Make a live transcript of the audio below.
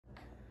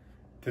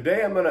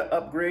Today I'm going to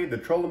upgrade the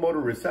trolling motor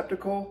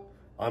receptacle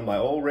on my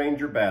old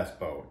Ranger bass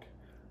boat.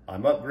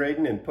 I'm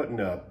upgrading and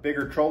putting a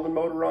bigger trolling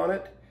motor on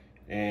it,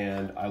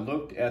 and I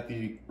looked at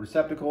the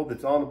receptacle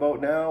that's on the boat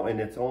now and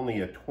it's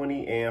only a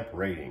 20 amp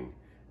rating,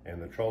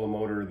 and the trolling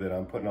motor that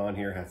I'm putting on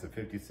here has a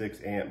 56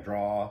 amp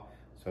draw,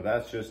 so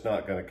that's just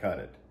not going to cut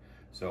it.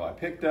 So I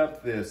picked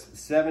up this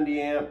 70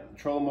 amp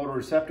trolling motor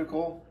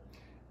receptacle.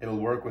 It'll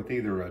work with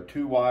either a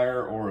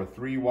 2-wire or a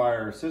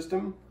 3-wire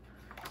system,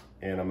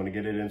 and I'm going to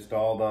get it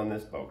installed on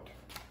this boat.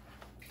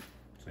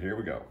 So here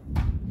we go.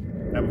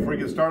 Now before you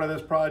get started on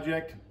this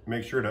project,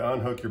 make sure to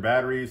unhook your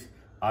batteries.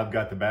 I've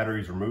got the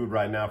batteries removed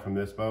right now from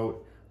this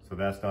boat, so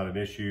that's not an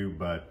issue,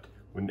 but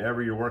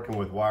whenever you're working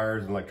with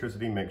wires and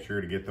electricity, make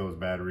sure to get those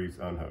batteries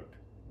unhooked.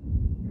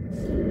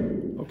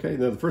 Okay,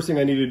 now the first thing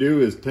I need to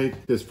do is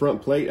take this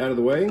front plate out of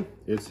the way.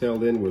 It's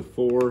held in with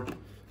 4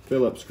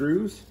 Phillips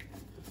screws,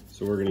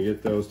 so we're going to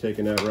get those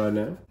taken out right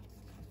now.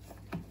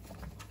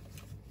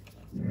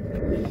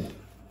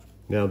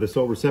 Now this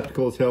old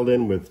receptacle is held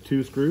in with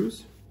 2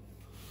 screws.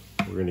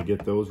 We're going to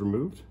get those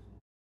removed.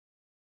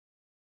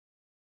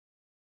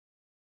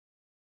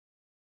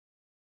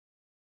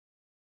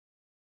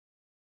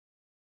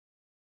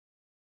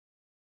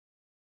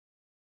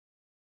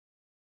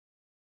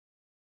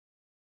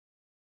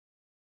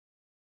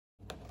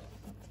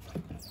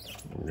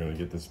 We're going to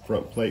get this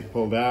front plate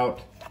pulled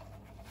out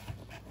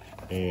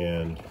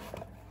and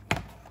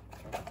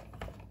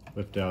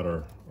lift out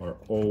our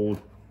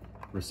old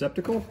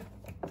receptacle,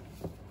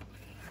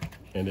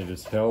 and it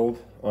is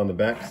held on the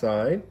back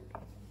side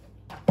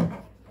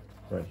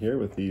right here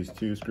with these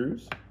 2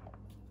 screws.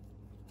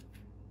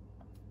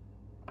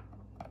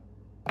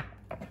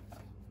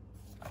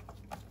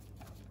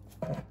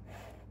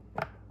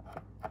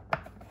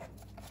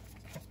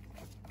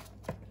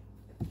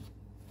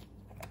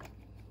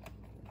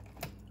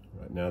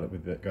 Right, now that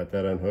we've got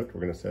that unhooked,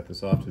 we're going to set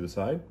this off to the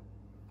side.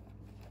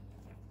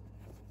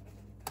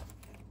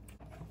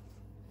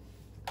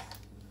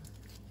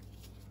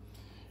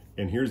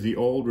 And here's the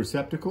old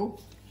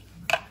receptacle.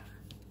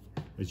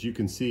 As you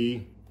can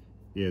see,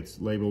 it's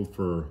labeled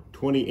for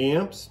 20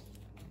 amps.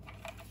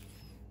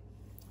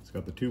 It's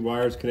got the 2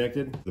 wires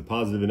connected. The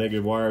positive and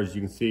negative wires,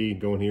 you can see,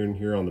 going here and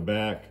here on the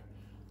back.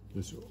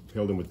 This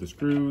held in with the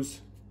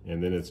screws.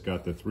 And then it's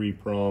got the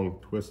 3-prong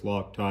twist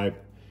lock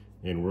type,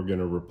 and we're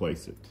gonna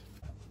replace it.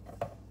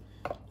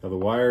 Now the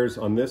wires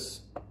on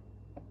this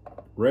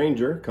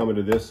Ranger come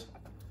into this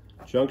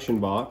junction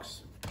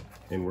box,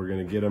 and we're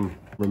going to get them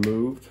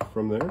removed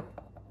from there.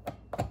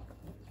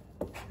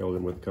 Held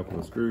in with a couple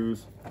of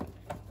screws.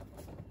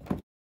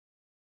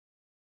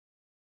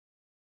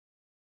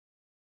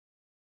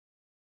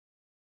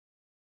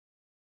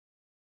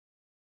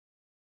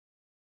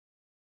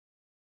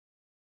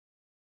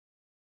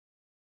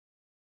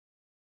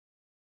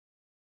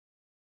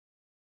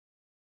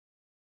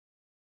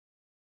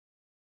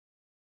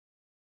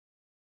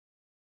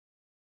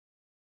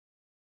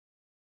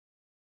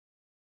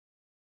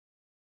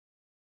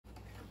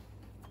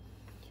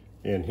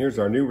 And here's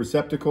our new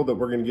receptacle that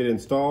we're going to get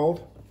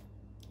installed.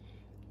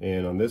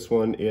 And on this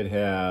one, it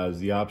has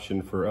the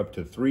option for up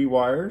to 3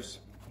 wires.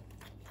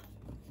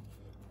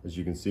 As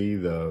you can see,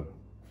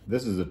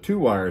 this is a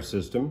 2-wire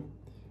system.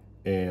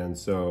 And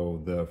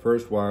so the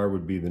first wire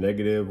would be the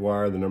negative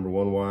wire, the number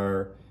 1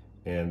 wire,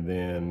 and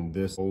then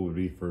this would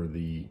be for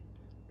the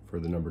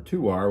number 2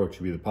 wire, which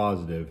would be the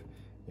positive.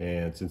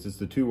 And since it's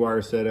the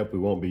 2-wire setup, we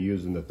won't be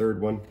using the 3rd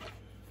one.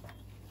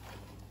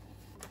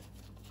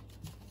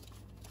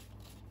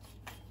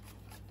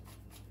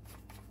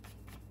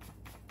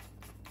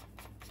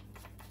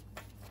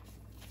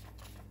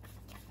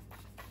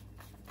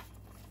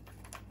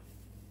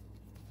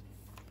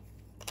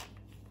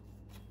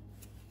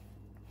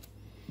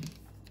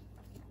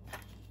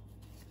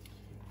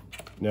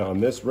 Now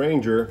on this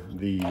Ranger,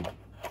 the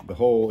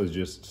hole is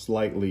just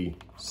slightly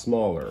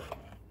smaller.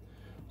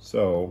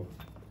 So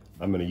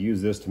I'm going to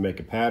use this to make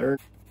a pattern.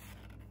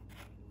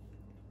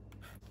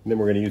 And then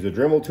we're going to use a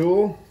Dremel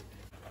tool.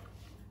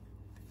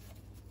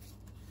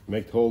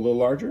 Make the hole a little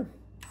larger.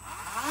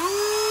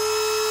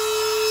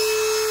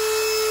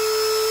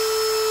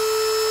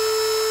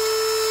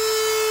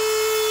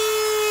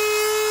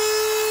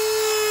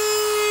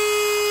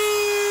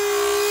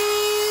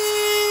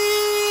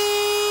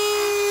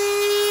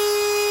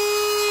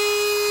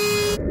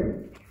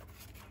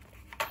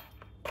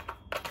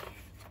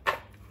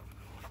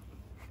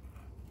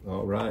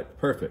 All right,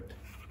 perfect.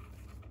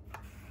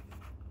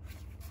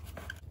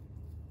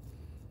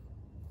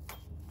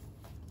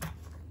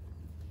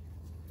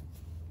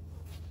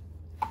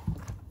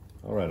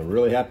 All right, I'm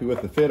really happy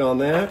with the fit on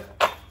that.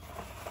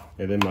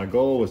 And then my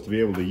goal was to be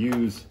able to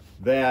use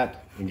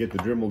that and get the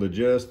Dremel to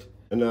just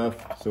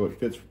enough so it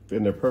fits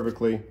in there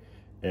perfectly.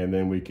 And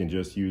then we can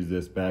just use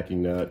this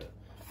backing nut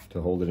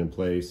to hold it in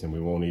place, and we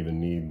won't even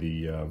need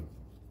the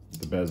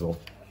bezel.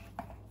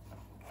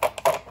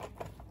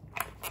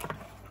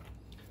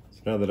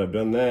 Now that I've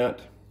done that,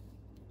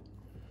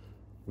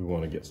 we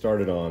want to get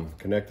started on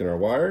connecting our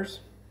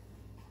wires.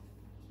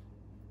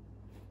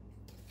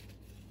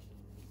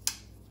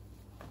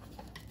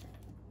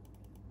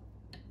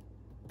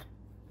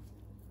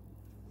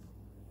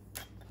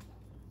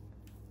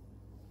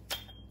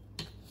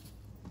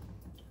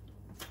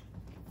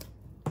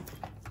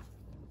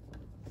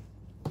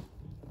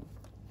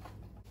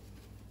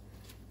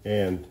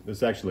 And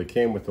this actually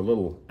came with a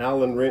little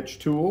Allen wrench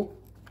tool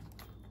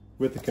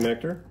with the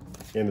connector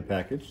in the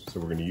package, so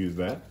we're going to use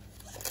that.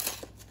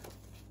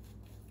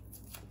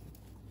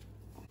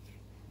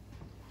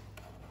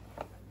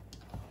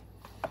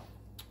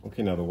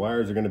 Okay, now the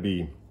wires are going to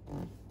be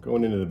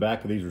going into the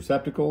back of these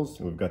receptacles,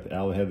 and we've got the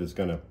Allen head that's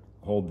going to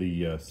hold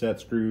the set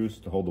screws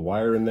to hold the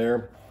wire in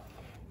there.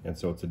 And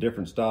so it's a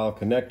different style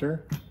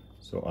connector.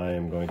 So I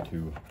am going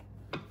to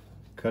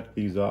cut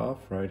these off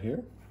right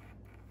here.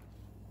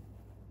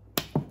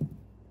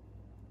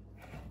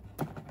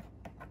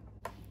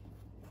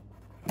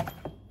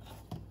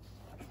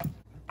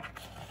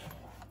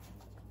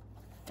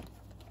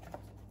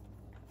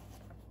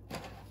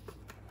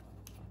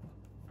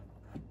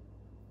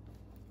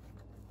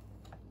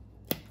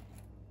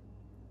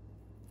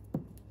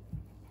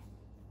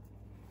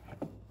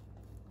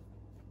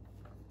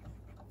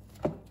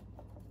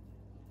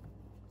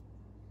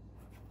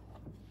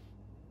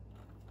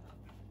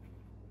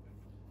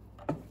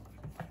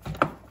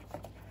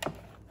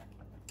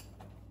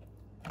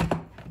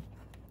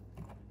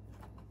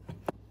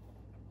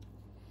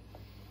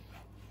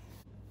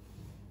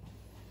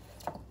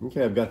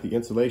 Okay, I've got the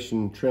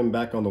insulation trim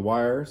back on the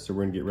wire, so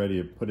we're gonna get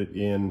ready to put it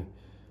in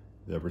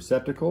the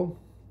receptacle.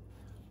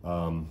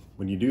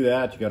 When you do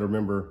that, you gotta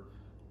remember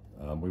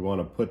we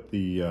wanna put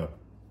the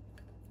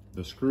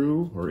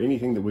screw or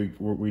anything that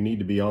we need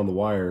to be on the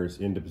wires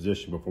into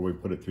position before we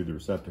put it through the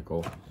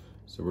receptacle.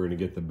 So we're gonna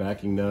get the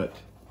backing nut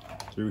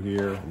through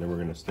here, and then we're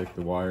gonna stick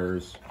the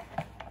wires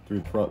through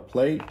the front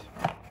plate.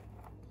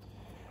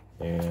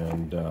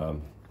 And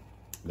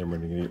then we're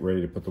gonna get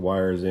ready to put the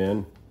wires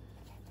in,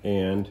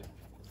 and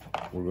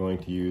we're going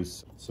to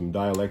use some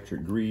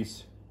dielectric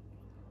grease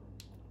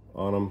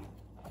on them,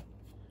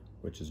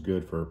 which is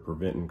good for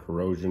preventing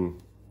corrosion.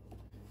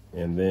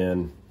 And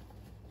then,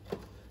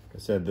 like I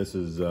said, this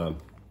is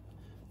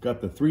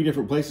got the 3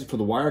 different places for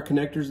the wire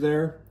connectors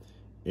there.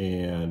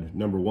 And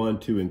number 1,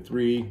 2, and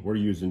 3, we're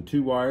using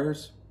 2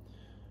 wires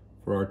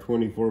for our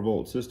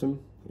 24-volt system.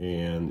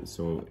 And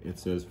so it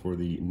says for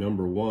the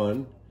number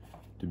 1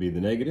 to be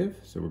the negative.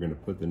 So we're going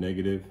to put the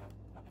negative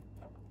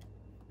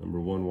number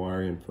 1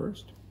 wire in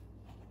first.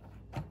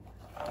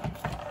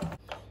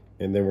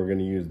 And then we're going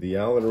to use the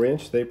Allen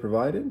wrench they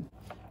provided.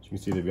 As you can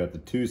see, they've got the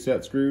 2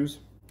 set screws.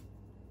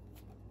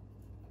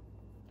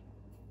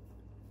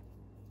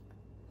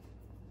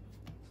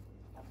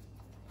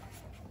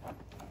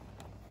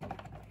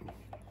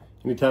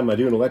 Anytime I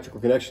do an electrical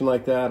connection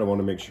like that, I want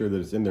to make sure that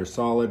it's in there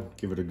solid.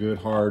 Give it a good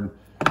hard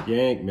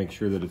yank, make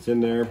sure that it's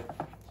in there.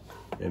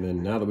 And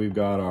then now that we've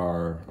got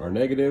our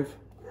negative,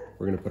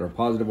 we're going to put our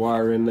positive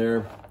wire in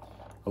there.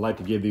 I like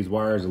to give these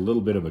wires a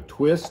little bit of a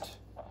twist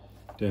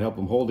to help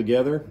them hold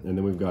together. And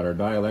then we've got our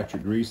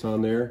dielectric grease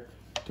on there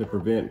to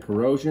prevent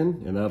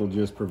corrosion, and that'll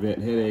just prevent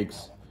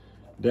headaches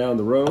down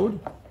the road,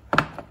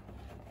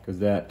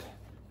 because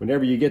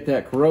whenever you get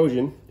that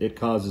corrosion, it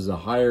causes a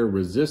higher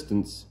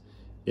resistance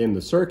in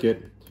the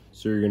circuit,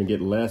 so you're going to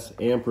get less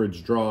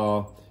amperage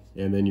draw,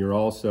 and then you're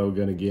also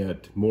going to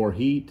get more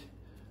heat.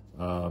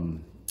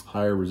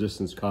 Higher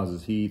resistance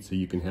causes heat, so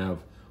you can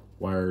have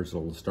wires that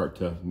will start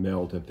to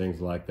melt and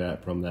things like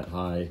that from that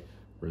high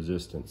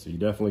resistance. So you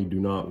definitely do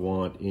not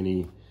want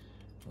any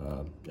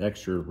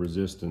extra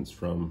resistance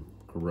from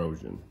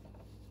corrosion.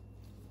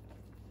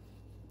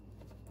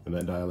 And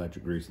that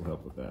dielectric grease will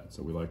help with that.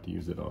 So we like to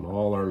use it on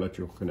all our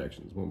electrical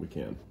connections when we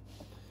can.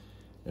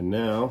 And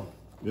now,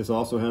 this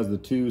also has the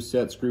 2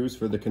 set screws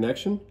for the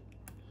connection.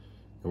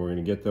 And we're going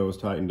to get those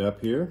tightened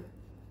up here.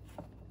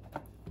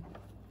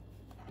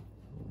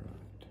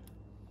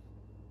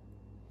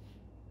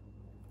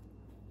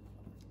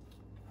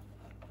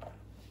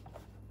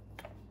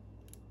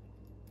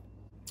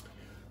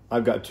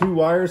 I've got 2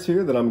 wires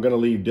here that I'm going to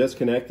leave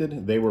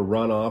disconnected. They were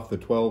run off the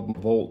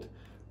 12-volt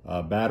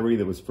battery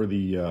that was for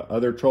the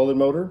other trolling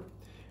motor.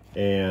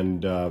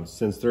 And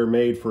since they're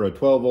made for a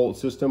 12-volt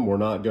system, we're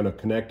not going to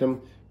connect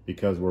them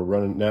because we're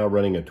now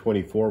running a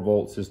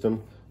 24-volt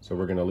system. So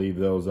we're going to leave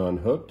those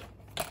unhooked.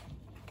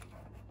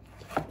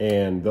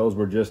 And those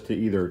were just to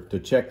either to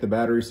check the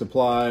battery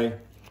supply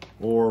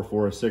or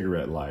for a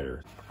cigarette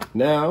lighter.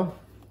 Now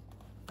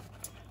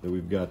that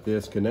we've got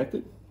this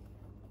connected,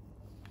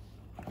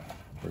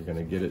 we're going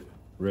to get it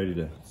ready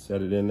to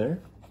set it in there.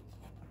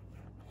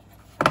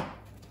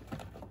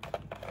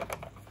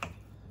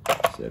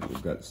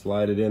 We've got to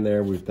slide it in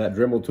there. That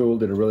Dremel tool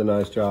did a really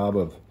nice job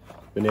of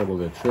being able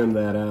to trim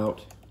that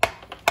out.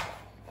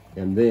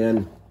 And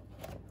then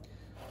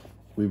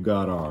we've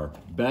got our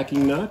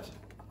backing nut.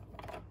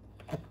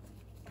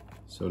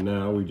 So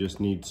now we just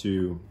need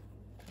to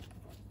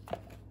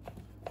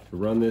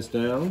run this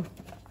down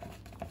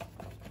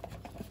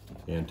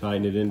and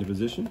tighten it into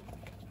position.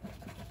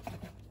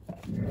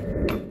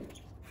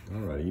 All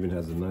right, it even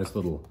has a nice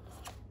little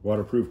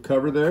waterproof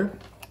cover there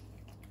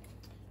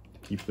to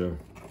keep the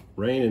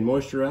rain and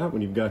moisture out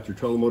when you've got your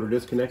trolling motor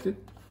disconnected.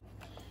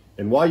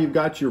 And while you've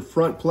got your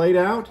front plate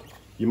out,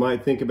 you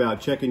might think about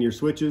checking your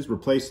switches,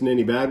 replacing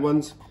any bad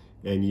ones.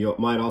 And you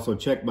might also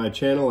check my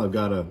channel. I've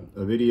got a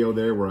video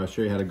there where I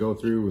show you how to go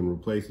through and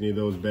replace any of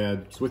those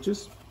bad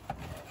switches.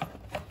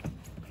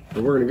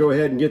 So we're going to go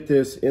ahead and get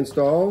this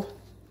installed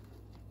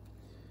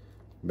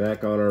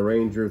back on our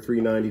Ranger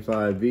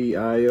 395V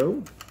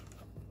IO.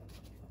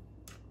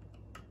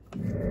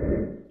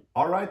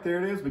 All right,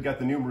 there it is. We got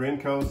the new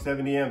Minn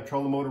 70 amp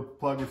trolling motor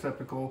plug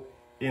receptacle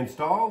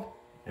installed,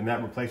 and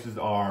that replaces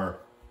our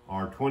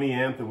 20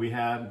 amp that we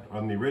had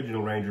on the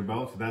original Ranger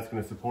boat. So that's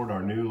going to support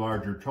our new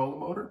larger trolling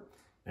motor,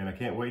 and I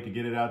can't wait to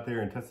get it out there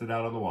and test it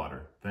out on the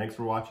water. Thanks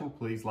for watching.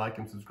 Please like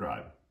and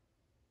subscribe.